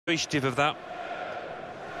appreciative of that.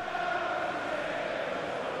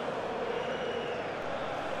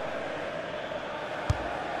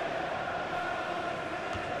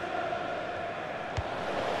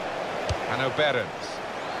 And Berens.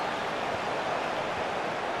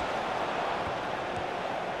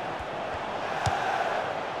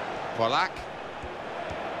 Polak.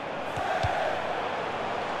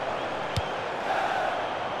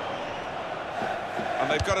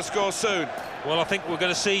 And they've got to score soon. Well, I think we're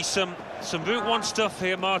going to see some Route 1 stuff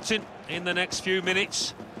here, Martin, in the next few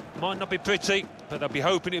minutes. Might not be pretty, but they'll be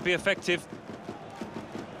hoping it'll be effective.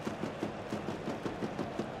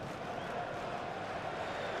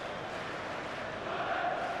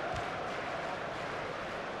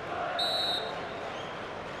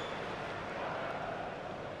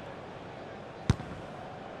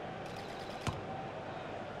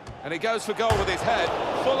 And he goes for goal with his head,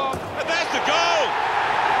 full on, and there's the goal!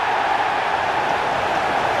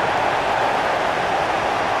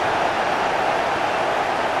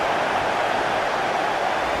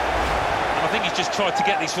 And I think he's just tried to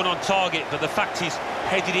get this one on target, but the fact he's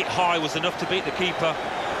headed it high was enough to beat the keeper.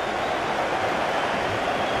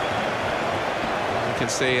 You can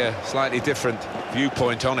see a slightly different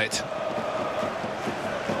viewpoint on it.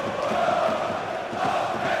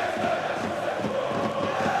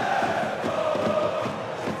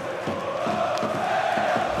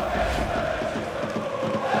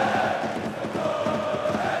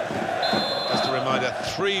 Just a reminder,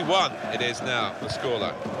 3-1 it is now, the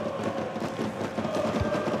scoreline.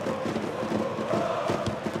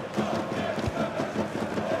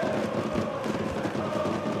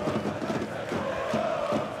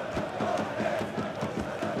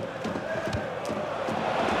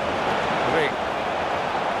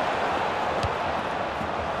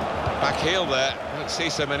 Back heel there, don't see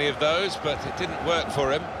so many of those, but it didn't work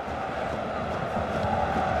for him.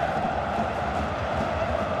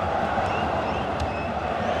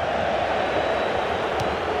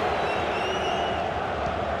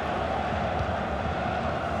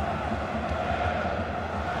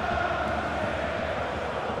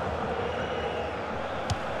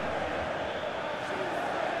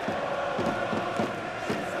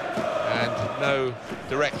 And no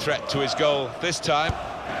direct threat to his goal this time.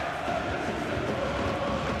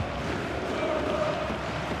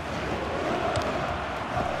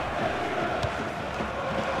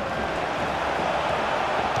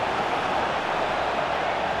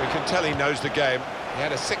 We can tell he knows the game. He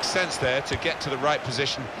had a sixth sense there to get to the right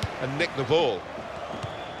position and nick the ball.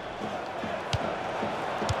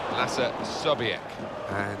 Lasse Sobiek.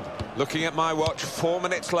 And looking at my watch, 4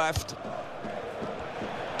 minutes left.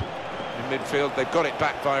 In midfield, they've got it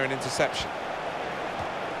back via an interception.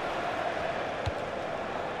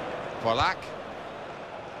 Polak.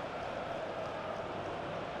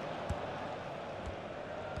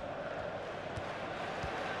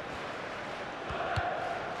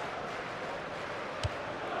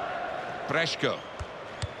 Breszko.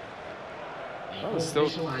 Oh, still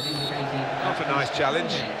not a nice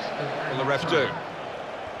challenge. Will the ref do?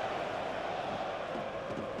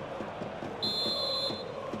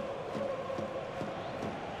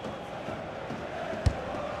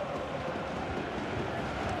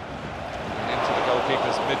 And into the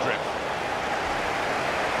goalkeeper's midriff.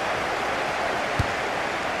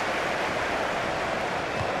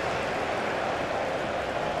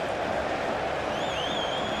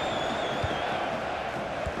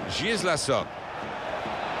 Gislason.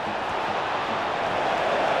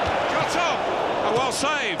 Got on! Oh, well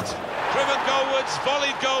saved. Driven goalwards,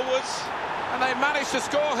 volleyed goalwards, and they managed to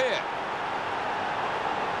score here.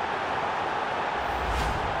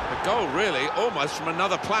 The goal really almost from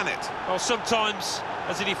another planet. Well, sometimes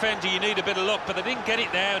as a defender you need a bit of luck, but they didn't get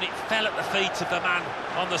it there and it fell at the feet of the man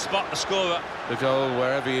on the spot, the scorer. The goal,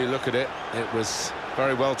 wherever you look at it, it was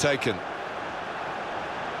very well taken.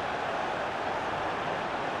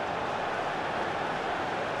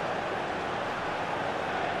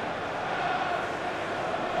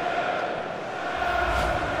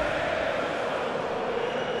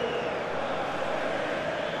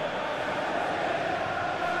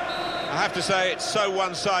 I have to say it's so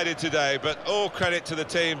one-sided today, but all credit to the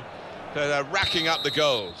team that are racking up the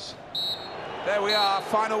goals. There we are,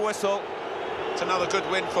 final whistle. It's another good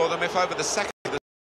win for them, if over the second